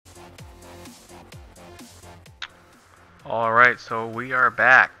Alright, so we are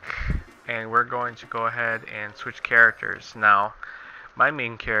back, and we're going to go ahead and switch characters. Now, my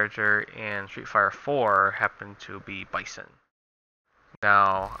main character in Street Fighter 4 happened to be Bison.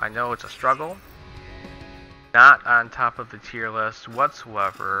 Now, I know it's a struggle, not on top of the tier list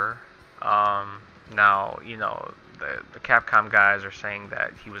whatsoever. Now, you know, the Capcom guys are saying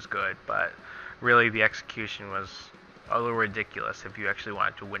that he was good, but really the execution was a little ridiculous if you actually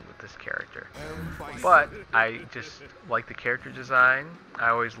wanted to win with this character. But I just like the character design. I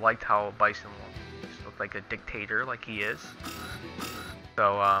always liked how Bison looked like a dictator, like he is.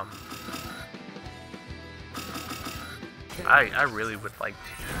 So I really would like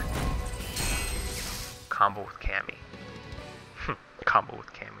to combo with Cammy. Combo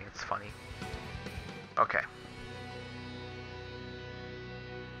with Cammy, it's funny. Okay.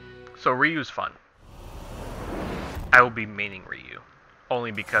 So Ryu's fun. I will be maining Ryu,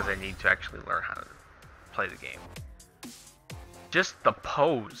 only because I need to actually learn how to play the game. Just the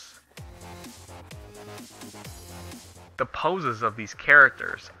pose. The poses of these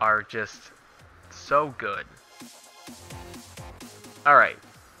characters are just so good. Alright,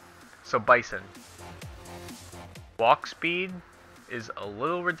 so Bison. Walk speed is a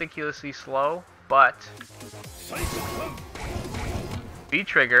little ridiculously slow, but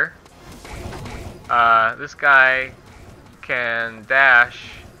V-trigger, this guy can dash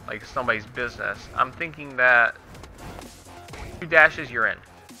like somebody's business. I'm thinking that 2 dashes, you're in.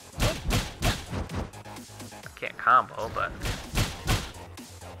 I can't combo, but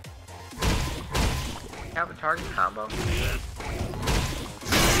have a target combo.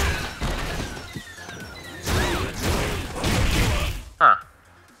 Huh.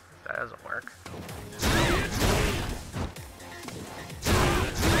 That doesn't work.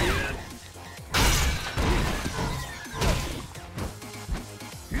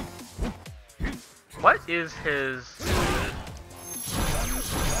 What is his...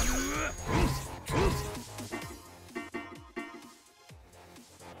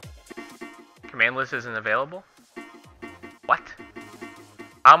 Command list isn't available? What?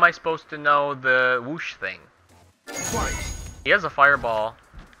 How am I supposed to know the whoosh thing? He has a fireball,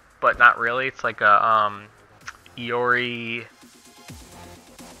 but not really. It's like a Iori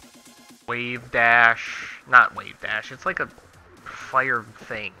wave dash. Not wave dash. It's like a fire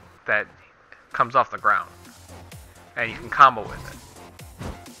thing that comes off the ground, and you can combo with it.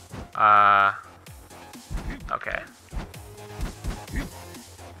 Okay.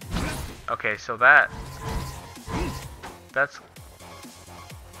 Okay, so that's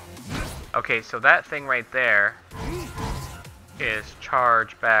okay. So that thing right there is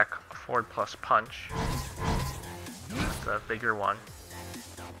charge back forward plus punch. That's a bigger one.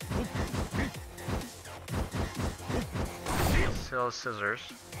 Still scissors.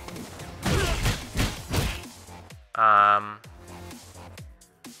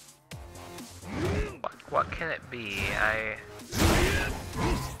 What can it be?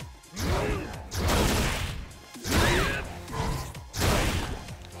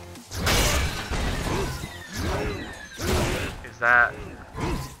 Is that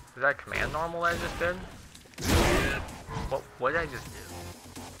command normal I just did? What did I just do?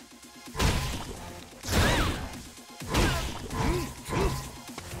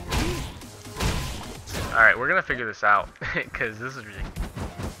 Alright, we're gonna figure this out, because this is ridiculous.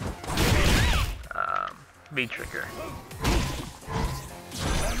 V-trigger.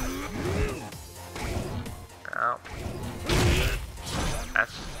 Oh.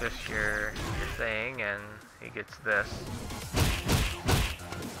 That's just your thing, and he gets this.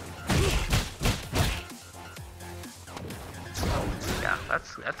 Yeah,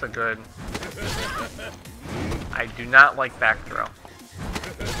 that's a good... I do not like back throw.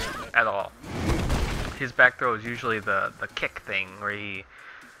 At all. His back throw is usually the kick thing, where he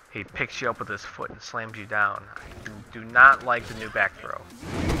picks you up with his foot and slams you down. I do not like the new back throw.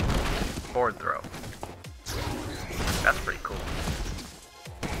 Forward throw. That's pretty cool.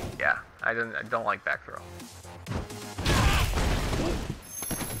 Yeah, I don't like back throw.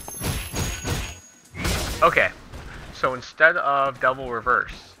 Okay, so instead of double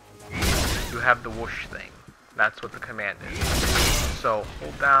reverse, you have the whoosh thing. That's what the command is. So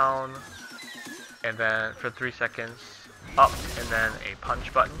hold down, and then for 3 seconds, up, and then a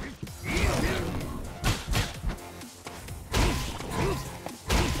punch button.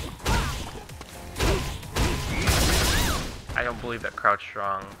 I don't believe that crouch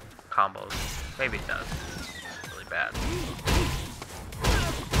strong combos. Maybe it does. It's really bad.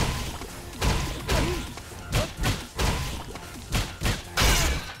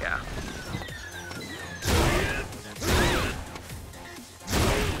 Yeah.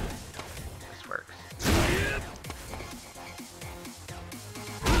 This works.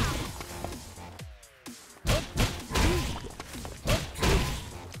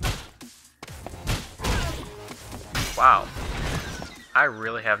 Wow. I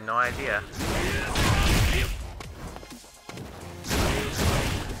really have no idea.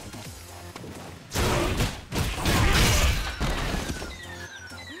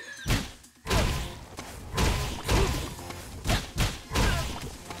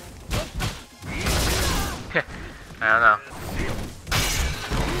 I don't know.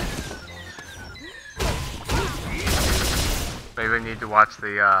 Maybe I need to watch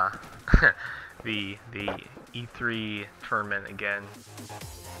the the E3 tournament again,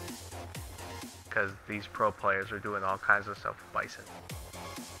 because these pro players are doing all kinds of stuff with Bison.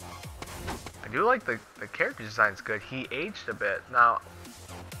 I do like the character design's good. He aged a bit. Now,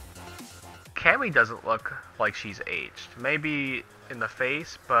 Cammy doesn't look like she's aged. Maybe in the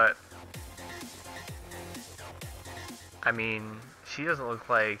face, but I mean, she doesn't look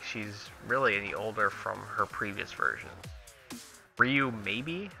like she's really any older from her previous version. Ryu,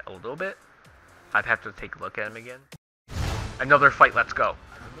 maybe a little bit. I'd have to take a look at him again. Another fight, let's go.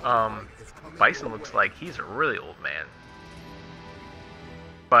 Bison looks like he's a really old man.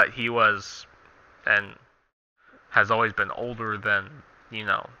 But he was, and has always been older than, you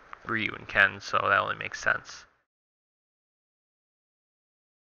know, Ryu and Ken, so that only makes sense.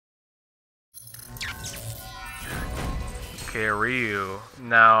 Okay, Ryu.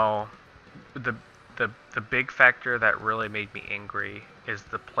 Now, the big factor that really made me angry is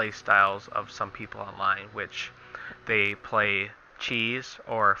the play styles of some people online, which they play cheese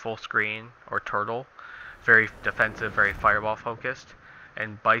or full screen or turtle, very defensive, very fireball focused,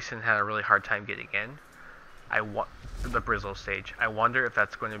 and Bison had a really hard time getting in. The Brizzle stage. I wonder if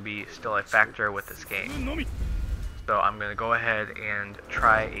that's going to be still a factor with this game. So I'm going to go ahead and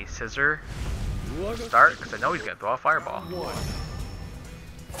try a scissor start, because I know he's going to throw a fireball.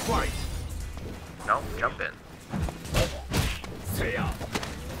 Fight. No, jump in.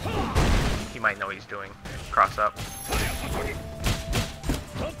 He might know what he's doing. Cross up.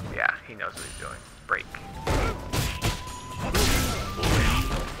 Yeah, he knows what he's doing. Break.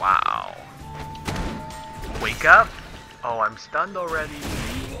 Wow. Wake up? Oh, I'm stunned already.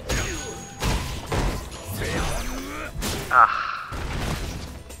 Ah.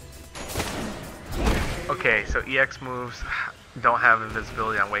 Okay, so EX moves don't have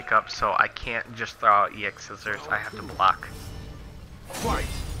invisibility on wake up, so I can't just throw out EX scissors. I have to block.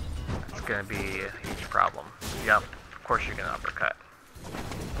 It's gonna be a huge problem. Yep, of course you're gonna uppercut.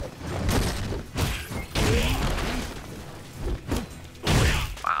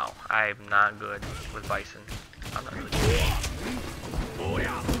 Wow, I'm not good with Bison. I'm not really good.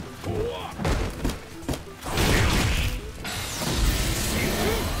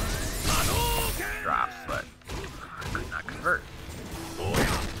 Drops, but I could not convert.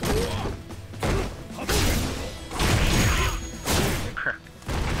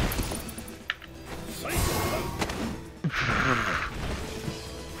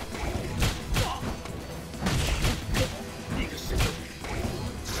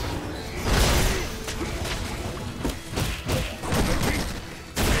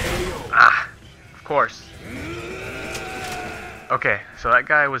 Of course. Okay, so that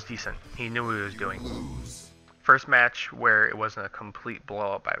guy was decent. He knew what he was doing. First match where it wasn't a complete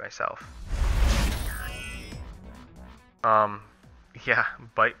blowout by myself. Yeah,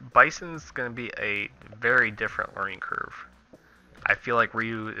 Bison's gonna be a very different learning curve. I feel like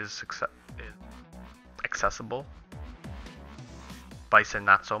Ryu is accessible. Bison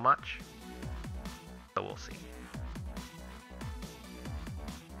not so much. So we'll see.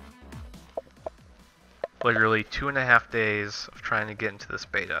 Literally 2.5 days of trying to get into this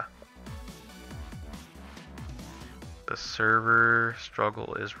beta. The server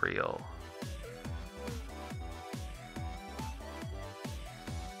struggle is real.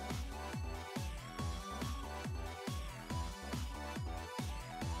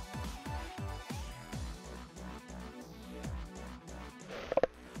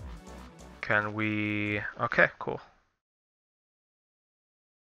 Can we... Okay, cool.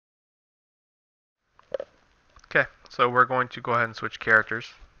 Okay, so we're going to go ahead and switch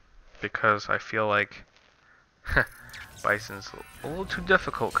characters because I feel like Bison's a little too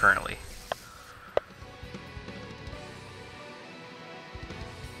difficult currently.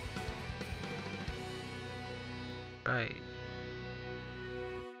 Right.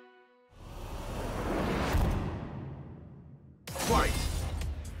 Fight.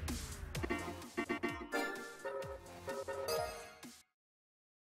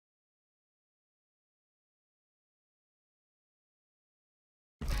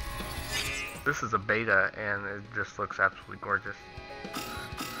 This is a beta and it just looks absolutely gorgeous.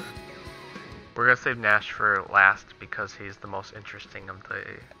 We're gonna save Nash for last because he's the most interesting of the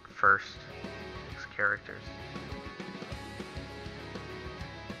first 6 characters.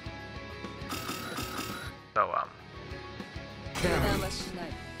 So Cammy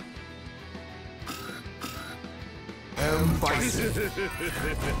and Bison.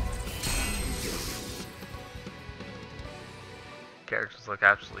 characters look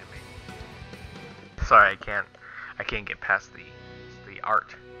absolutely amazing. Sorry, I can't get past the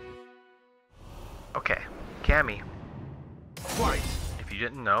art. Okay, Cammy. Fight! If you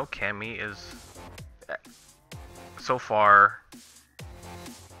didn't know, Cammy is so far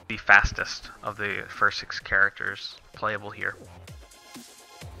the fastest of the first 6 characters playable here.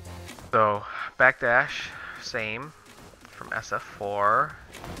 So, backdash, same from SF4.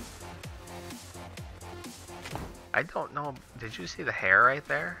 I don't know, did you see the hair right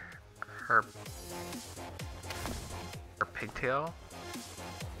there? Her pigtail?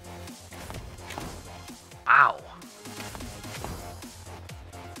 Ow!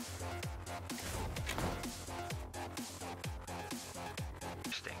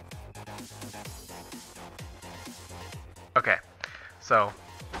 Interesting. Okay, so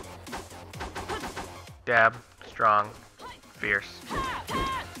dab, strong, fierce,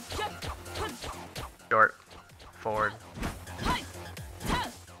 short, forward,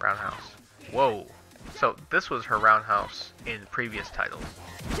 roundhouse. Whoa! So this was her roundhouse in previous titles.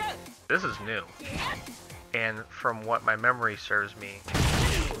 This is new. And from what my memory serves me,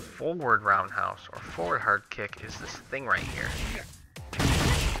 forward roundhouse or forward hard kick is this thing right here.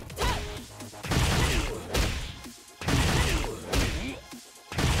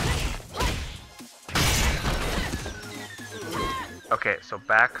 Okay, so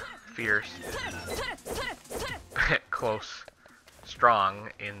back, fierce, close, strong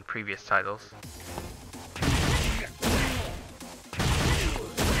in previous titles.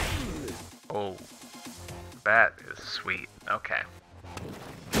 Oh, that is sweet. Okay.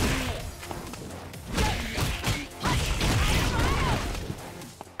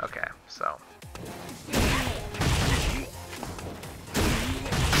 Okay, so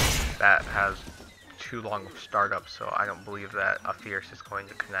that has too long of startup, so I don't believe that a fierce is going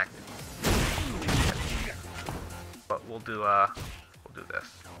to connect. But we'll do this.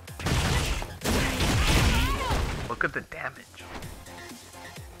 Look at the damage.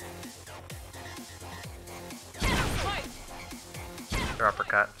 Their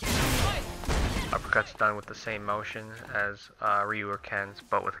uppercut. Uppercut's done with the same motion as Ryu or Ken's,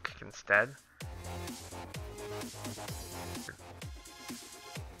 but with a kick instead.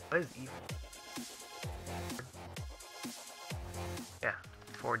 What is even? Yeah,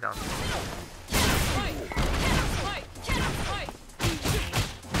 forward down.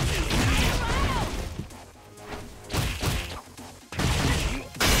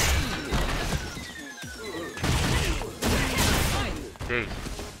 Jeez.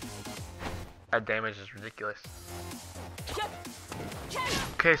 That damage is ridiculous.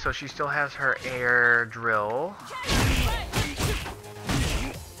 Okay, so she still has her air drill.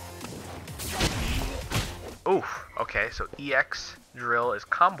 Oof. Okay, so EX drill is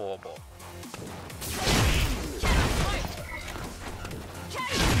comboable.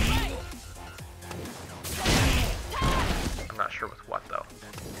 I'm not sure with what though.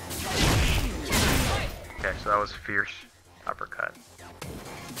 Okay, so that was fierce uppercut.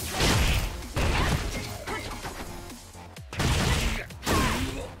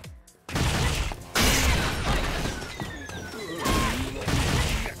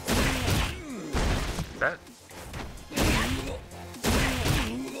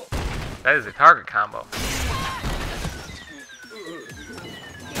 That is a target combo.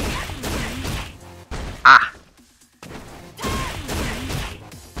 Ah!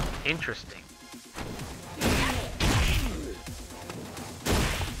 Interesting.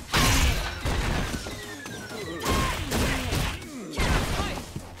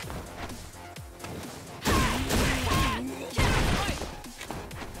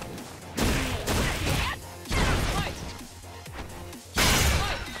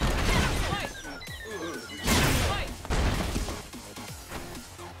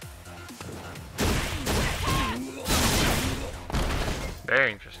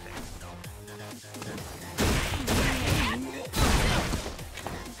 Very interesting.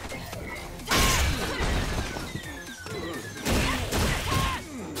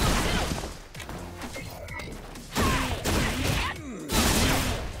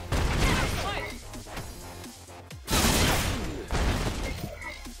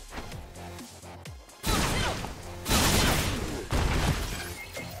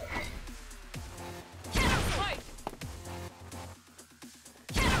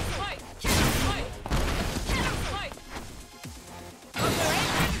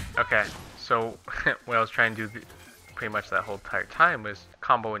 Okay, so what I was trying to do pretty much that whole entire time was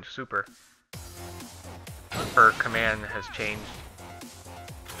combo into super. her command has changed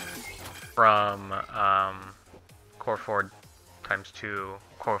from core forward times 2,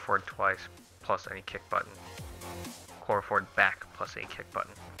 core forward twice, plus any kick button, core forward back plus any kick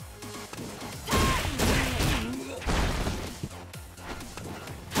button.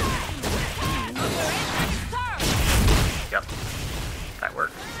 Yep, that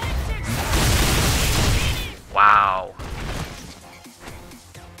works. Wow.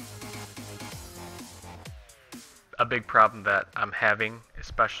 A big problem that I'm having,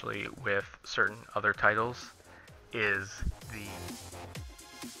 especially with certain other titles, is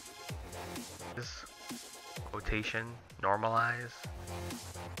this quotation, normalize,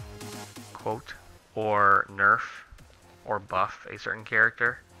 quote, or nerf, or buff a certain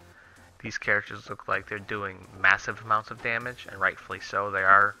character. These characters look like they're doing massive amounts of damage, and rightfully so, they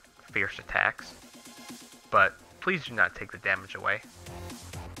are fierce attacks. But please do not take the damage away.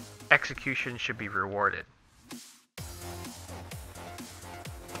 Execution should be rewarded.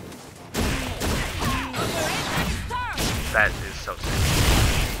 That is so sick.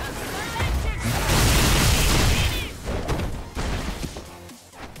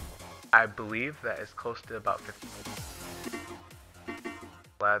 I believe that is close to about 50.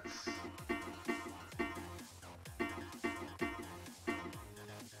 Let's...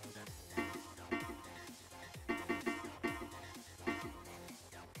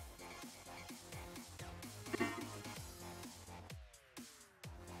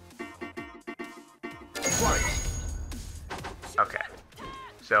 Okay,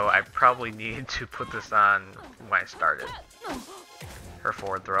 so I probably need to put this on when I started. Her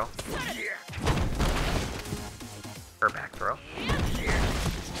forward throw. Her back throw.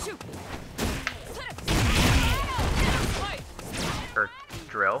 Her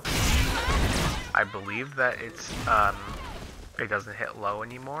drill. I believe that it's it doesn't hit low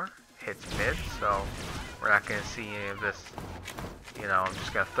anymore. It hits mid, so we're not gonna see any of this. You know, I'm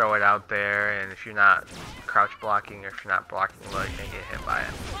just gonna throw it out there, and if you're not crouch blocking or if you're not blocking low, you're gonna get hit by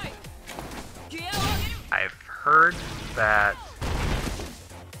it. I've heard that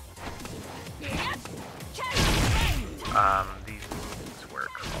these moves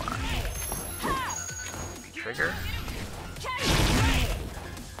work a lot. The trigger.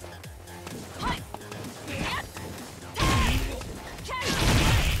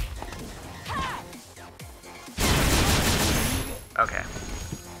 Okay.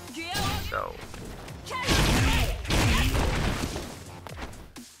 So.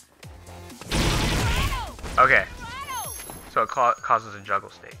 Okay. So it causes a juggle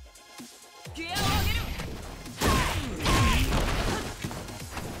state.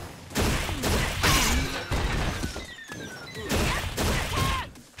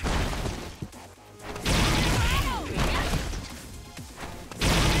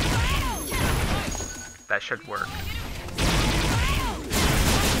 That should work.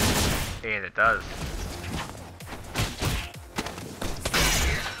 And it does.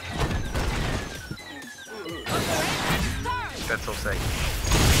 That's so sick.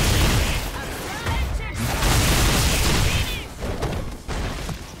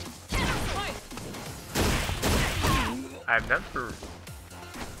 I've never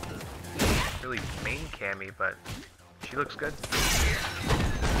really main Cammy, but she looks good.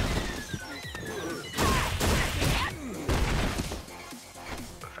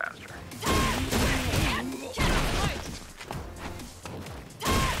 Faster.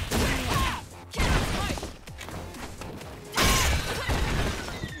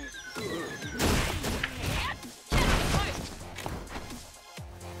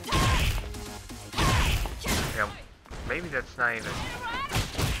 Yeah, maybe that's not even.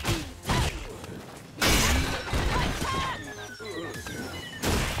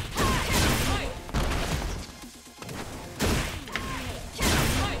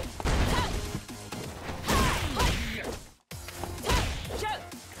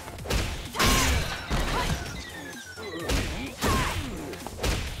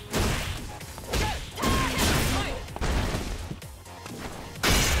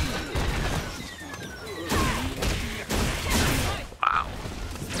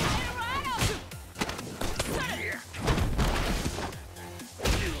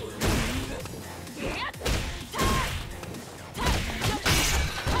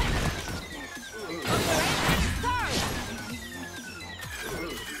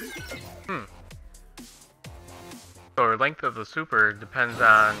 So the length of the super depends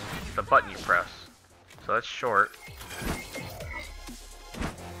on the button you press. So that's short,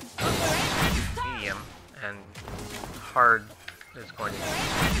 medium, and hard is going to be.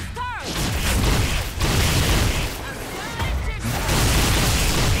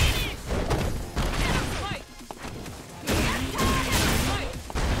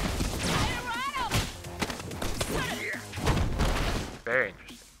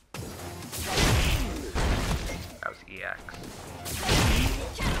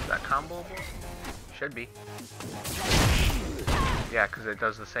 comboable? Should be. Yeah, because it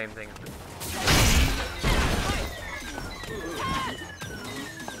does the same thing.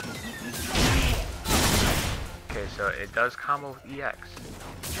 Okay, so it does combo with EX.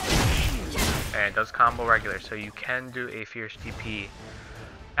 And it does combo regular, so you can do a Fierce DP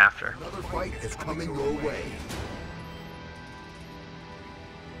after. Another fight is coming your way.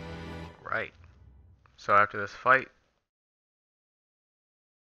 Right. So after this fight,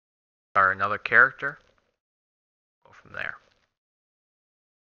 or another character, go from there.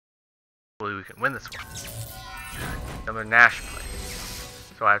 Hopefully we can win this one. Another Nash play.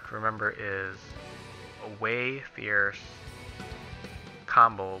 So I have to remember is away, fierce,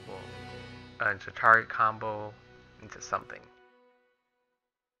 comboable, into target combo, into something.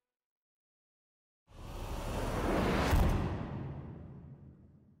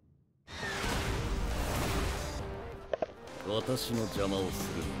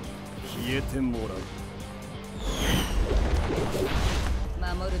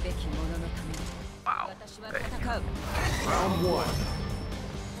 Wow. Round one.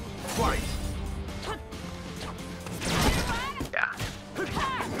 Fight. Yeah.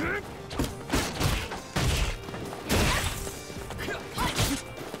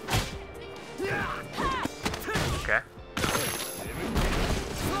 Okay.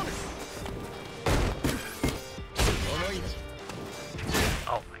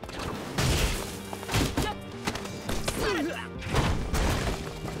 Oh my god.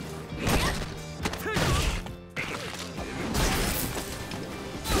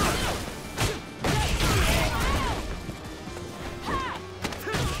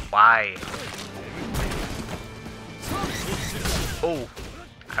 Why? Oh,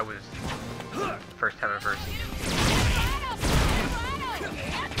 I was first time ever seen it.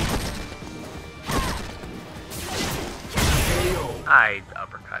 I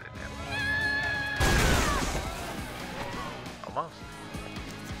uppercutted him. Almost.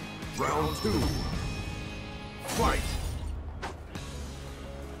 Round two. Fight.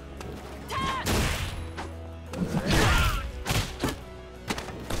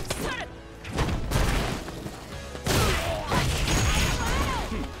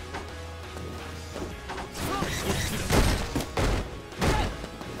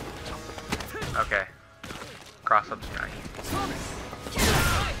 Okay. Cross up strike.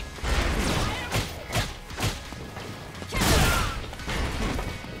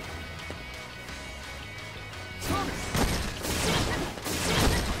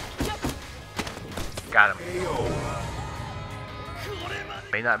 Got him.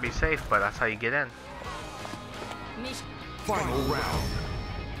 May not be safe, but that's how you get in. Final round.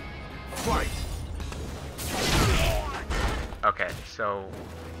 Fight. Okay, so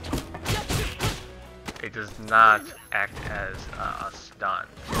it does not act as a stun.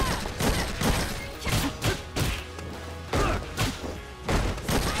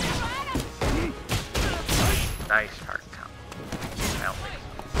 Nice target count. I don't think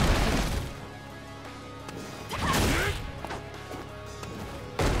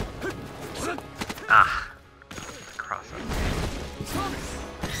so. Ah, cross up.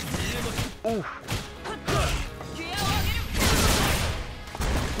 Oof.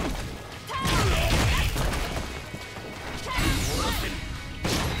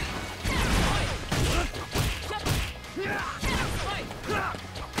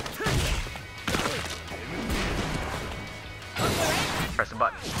 Press the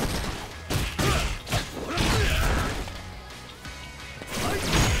button.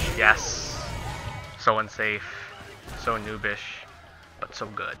 Yes. So unsafe, so noobish, but so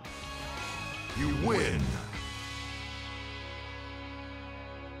good. You win.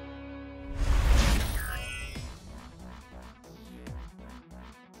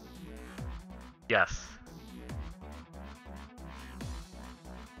 Yes.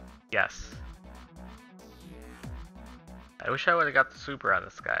 Yes. I wish I would have got the super on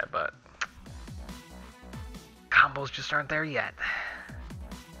this guy, but combos just aren't there yet.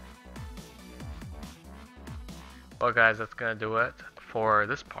 Well guys, that's gonna do it for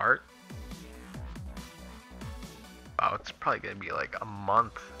this part. Wow, it's probably gonna be like a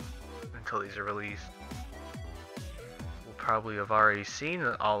month until these are released. We'll probably have already seen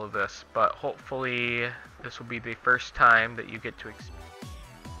all of this, but hopefully this will be the first time that you get to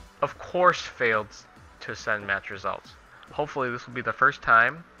of course failed to send match results. Hopefully this will be the first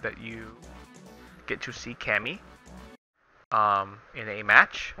time that you get to see Cammy in a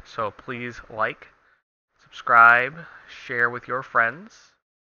match. So please like, subscribe, share with your friends.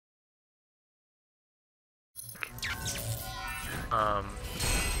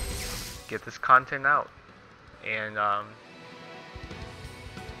 Get this content out. And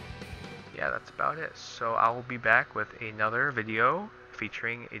yeah, that's about it. So I will be back with another video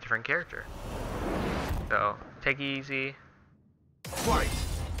featuring a different character. So take it easy. Fight!